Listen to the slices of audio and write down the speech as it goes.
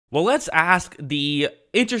Well, let's ask the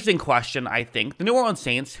interesting question, I think. The New Orleans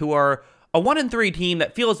Saints, who are a 1-3 team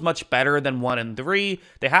that feels much better than 1-3.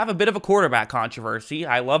 They have a bit of a quarterback controversy.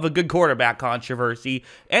 I love a good quarterback controversy.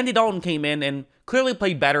 Andy Dalton came in and clearly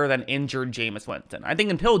played better than injured Jameis Winston. I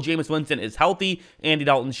think until Jameis Winston is healthy, Andy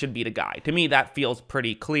Dalton should be the guy. To me, that feels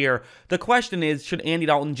pretty clear. The question is, should Andy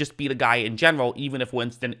Dalton just be the guy in general, even if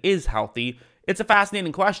Winston is healthy? It's a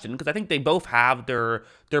fascinating question because I think they both have their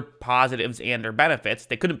positives and their benefits.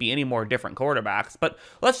 They couldn't be any more different quarterbacks. But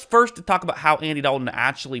let's first talk about how Andy Dalton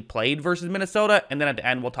actually played versus Minnesota, and then at the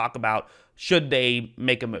end we'll talk about should they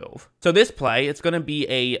make a move. So this play, it's going to be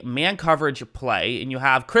a man coverage play, and you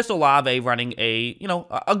have Chris Olave running a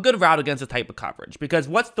good route against this type of coverage. Because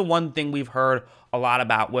what's the one thing we've heard a lot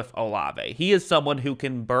about with Olave? He is someone who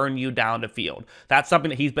can burn you down the field. That's something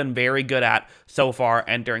that he's been very good at so far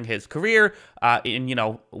entering his career.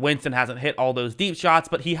 Winston hasn't hit all those deep shots,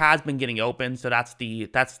 but he has been getting open, so that's the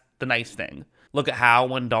nice thing. Look at how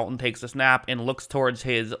when Dalton takes a snap and looks towards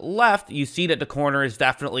his left, you see that the corner is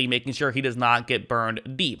definitely making sure he does not get burned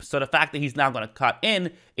deep. So the fact that he's now going to cut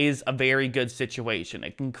in is a very good situation.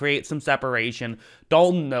 It can create some separation.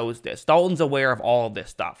 Dalton knows this. Dalton's aware of all of this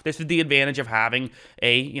stuff. This is the advantage of having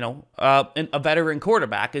a veteran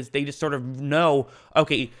quarterback, is they just sort of know,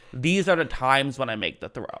 okay, these are the times when I make the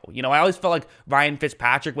throw. I always felt like Ryan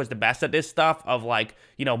Fitzpatrick was the best at this stuff of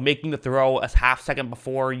making the throw a half second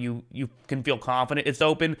before you can feel confident it's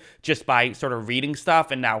open just by sort of reading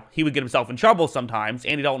stuff. And now he would get himself in trouble sometimes.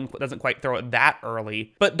 Andy Dalton doesn't quite throw it that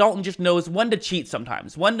early, but Dalton just knows when to cheat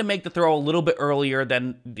sometimes, when to make the throw a little bit earlier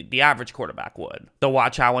than the average quarterback would. So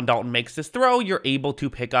watch how when Dalton makes this throw, you're able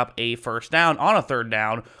to pick up a first down on a third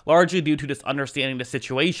down, largely due to just understanding the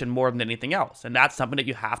situation more than anything else. And that's something that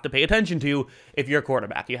you have to pay attention to if you're a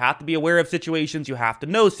quarterback. You have to be aware of situations, you have to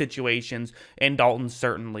know situations, and Dalton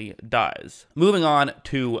certainly does. Moving on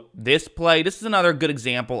to this play, this is another good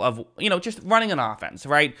example of, just running an offense,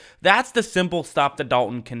 right? That's the simple stuff that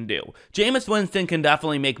Dalton can do. Jameis Winston can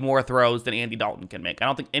definitely make more throws than Andy Dalton can make. I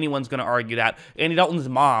don't think anyone's going to argue that. Andy Dalton's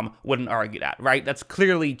mom wouldn't argue that, right? That's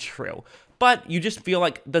clearly true. But you just feel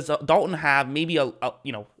like, does Dalton have maybe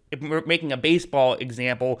if we're making a baseball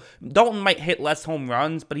example, Dalton might hit less home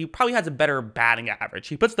runs, but he probably has a better batting average.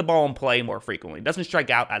 He puts the ball in play more frequently, doesn't strike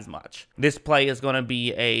out as much. This play is going to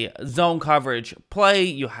be a zone coverage play.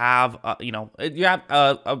 You have,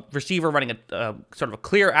 a receiver running a sort of a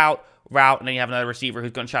clear out route, and then you have another receiver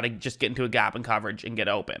who's going to try to just get into a gap in coverage and get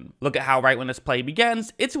open. Look at how right when this play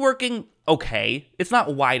begins, it's working okay. It's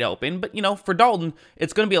not wide open, but for Dalton,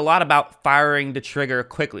 it's going to be a lot about firing the trigger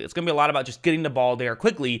quickly. It's going to be a lot about just getting the ball there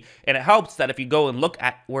quickly, and it helps that if you go and look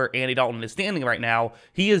at where Andy Dalton is standing right now,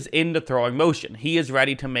 he is in the throwing motion. He is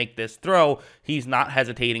ready to make this throw. He's not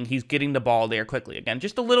hesitating. He's getting the ball there quickly. Again,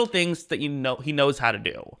 just the little things that he knows how to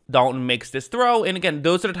do. Dalton makes this throw, and again,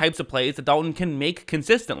 those are the types of plays that Dalton can make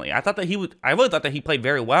consistently. I really thought that he played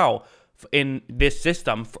very well in this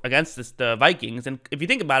system against the Vikings. And if you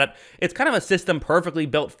think about it, it's kind of a system perfectly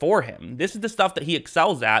built for him. This is the stuff that he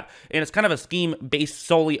excels at, and it's kind of a scheme based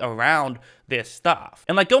solely around this stuff.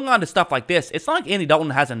 And going on to stuff like this, it's not like Andy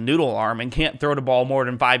Dalton has a noodle arm and can't throw the ball more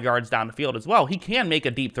than 5 yards down the field as well. He can make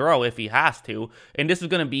a deep throw if he has to. And this is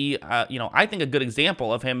going to be, I think a good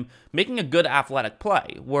example of him making a good athletic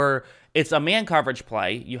play where it's a man coverage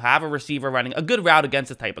play. You have a receiver running a good route against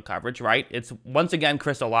this type of coverage, right? It's once again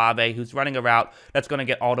Chris Olave who's running a route that's going to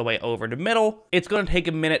get all the way over the middle. It's going to take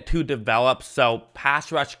a minute to develop, so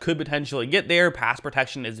pass rush could potentially get there. Pass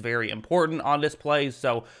protection is very important on this play,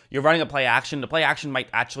 so you're running a play action. The play action might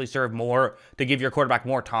actually serve more to give your quarterback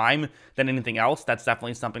more time than anything else. That's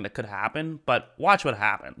definitely something that could happen, but watch what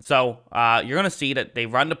happens. So you're going to see that they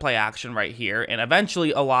run the play action right here, and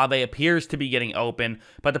eventually Olave appears to be getting open,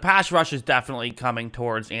 but the pass rush is definitely coming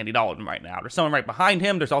towards Andy Dalton right now. There's someone right behind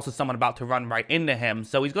him. There's also someone about to run right into him,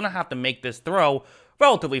 so he's going to have to make this throw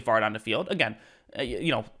relatively far down the field. Again,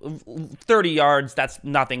 30 yards, that's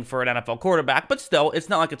nothing for an NFL quarterback, but still, it's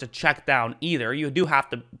not like it's a check down either. You do have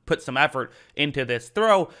to put some effort into this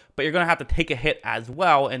throw, but you're going to have to take a hit as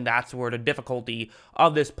well, and that's where the difficulty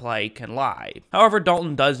of this play can lie. However,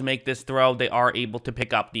 Dalton does make this throw. They are able to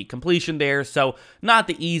pick up the completion there, so not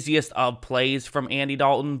the easiest of plays from Andy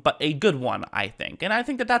Dalton, but a good one, I think. And I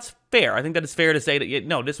think that that's fair. I think that it's fair to say that,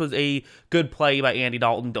 no, this was a good play by Andy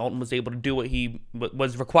Dalton. Dalton was able to do what he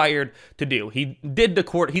was required to do. He did the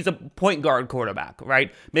court. He's a point guard quarterback,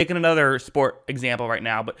 right? Making another sport example right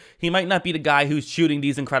now, but he might not be the guy who's shooting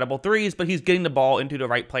these incredible threes, but he's getting the ball into the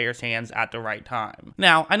right player's hands at the right time.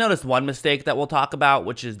 Now, I noticed one mistake that we'll talk about,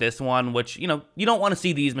 which is this one, which, you don't want to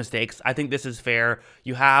see these mistakes. I think this is fair.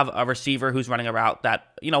 You have a receiver who's running a route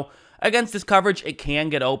that, against this coverage, it can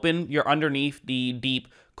get open. You're underneath the deep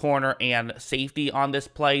corner and safety on this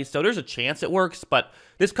play, so there's a chance it works, but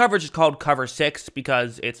this coverage is called cover 6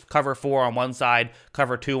 because it's cover 4 on one side,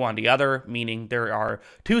 cover 2 on the other, meaning there are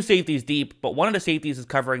 2 safeties deep, but one of the safeties is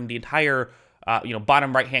covering the entire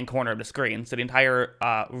bottom right-hand corner of the screen, so the entire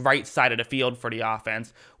right side of the field for the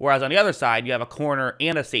offense, whereas on the other side, you have a corner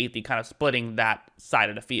and a safety kind of splitting that side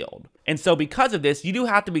of the field. And so because of this, you do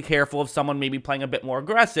have to be careful of someone maybe playing a bit more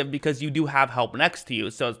aggressive because you do have help next to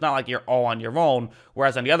you, so it's not like you're all on your own,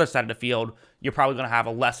 whereas on the other side of the field, you're probably going to have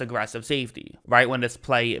a less aggressive safety. Right when this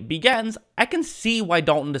play begins, I can see why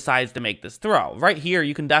Dalton decides to make this throw. Right here,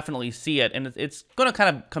 you can definitely see it, and it's going to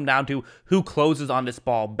kind of come down to who closes on this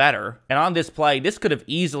ball better. And on this play, this could have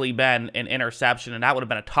easily been an interception, and that would have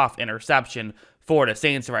been a tough interception for the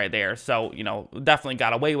Saints right there. So, definitely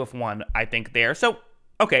got away with one, I think, there. So,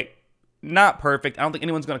 okay, not perfect. I don't think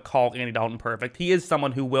anyone's going to call Andy Dalton perfect. He is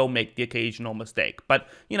someone who will make the occasional mistake. But,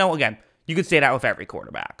 again, you could say that with every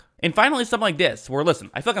quarterback. And finally, something like this, where,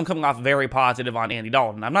 listen, I feel like I'm coming off very positive on Andy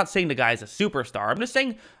Dalton. I'm not saying the guy's a superstar. I'm just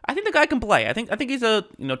saying I think the guy can play. I think he's a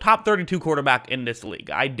top 32 quarterback in this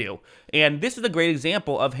league. I do. And this is a great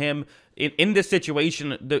example of him in this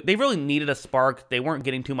situation. They really needed a spark. They weren't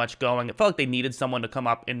getting too much going. It felt like they needed someone to come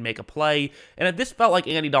up and make a play. And this felt like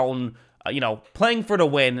Andy Dalton, playing for the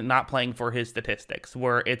win, not playing for his statistics,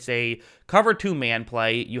 where it's a cover 2 man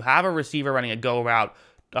play. You have a receiver running a go route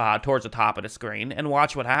towards the top of the screen, and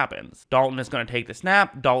watch what happens. Dalton is going to take the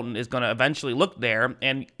snap. Dalton is going to eventually look there,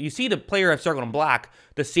 and you see the player I've circled in black,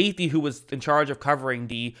 the safety who was in charge of covering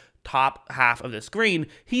the top half of the screen,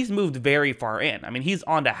 he's moved very far in. I mean, he's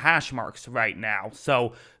on to hash marks right now.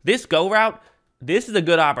 So this go route, this is a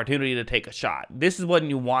good opportunity to take a shot. This is when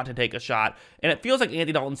you want to take a shot, and it feels like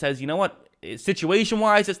Andy Dalton says, you know what,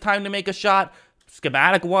 situation-wise, it's time to make a shot.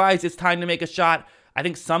 Schematic-wise, it's time to make a shot. I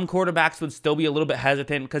think some quarterbacks would still be a little bit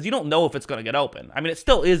hesitant because you don't know if it's going to get open. I mean, it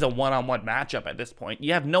still is a one-on-one matchup at this point.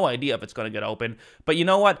 You have no idea if it's going to get open. But you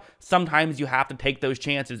know what? Sometimes you have to take those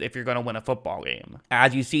chances if you're going to win a football game.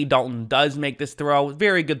 As you see, Dalton does make this throw.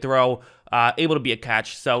 Very good throw. Able to be a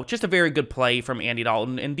catch. So just a very good play from Andy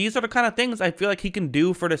Dalton. And these are the kind of things I feel like he can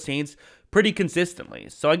do for the Saints pretty consistently.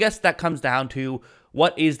 So I guess that comes down to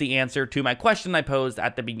what is the answer to my question I posed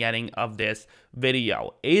at the beginning of this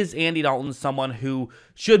video. Is Andy Dalton someone who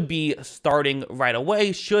should be starting right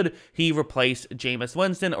away? Should he replace Jameis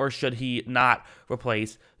Winston, or should he not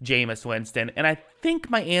replace Jameis Winston? And I think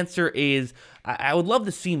my answer is I would love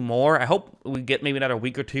to see more. I hope we get maybe another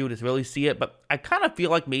week or two to really see it, but I kind of feel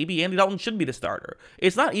like maybe Andy Dalton should be the starter.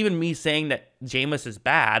 It's not even me saying that Jameis is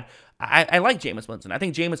bad. I like Jameis Winston. I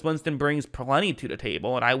think Jameis Winston brings plenty to the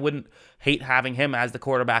table, and I wouldn't hate having him as the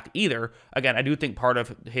quarterback either. Again, I do think part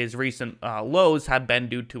of his recent lows have been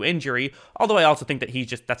due to injury, although I also think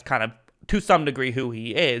that that's kind of, to some degree, who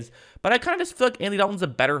he is. But I kind of just feel like Andy Dalton's a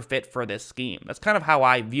better fit for this scheme. That's kind of how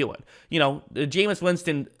I view it. Jameis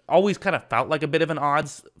Winston always kind of felt like a bit of an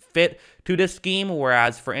odds fit to this scheme,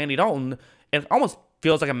 whereas for Andy Dalton, it almost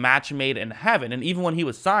feels like a match made in heaven. And even when he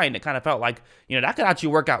was signed, it kind of felt like, that could actually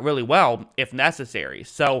work out really well if necessary.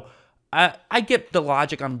 So I get the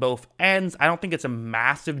logic on both ends. I don't think it's a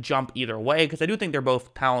massive jump either way, because I do think they're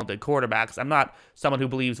both talented quarterbacks. I'm not someone who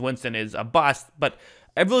believes Winston is a bust, but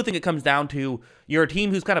I really think it comes down to you're a team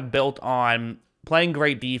who's kind of built on playing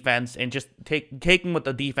great defense and just taking what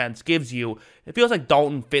the defense gives you. It feels like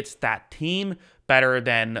Dalton fits that team better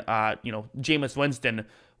than, Jameis Winston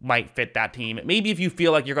might fit that team. Maybe if you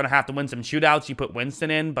feel like you're going to have to win some shootouts, you put Winston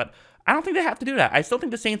in, but I don't think they have to do that. I still think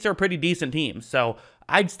the Saints are a pretty decent team, so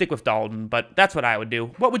I'd stick with Dalton, but that's what I would do.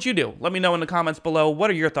 What would you do? Let me know in the comments below. What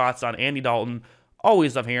are your thoughts on Andy Dalton?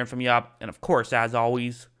 Always love hearing from you, and of course, as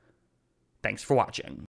always, thanks for watching.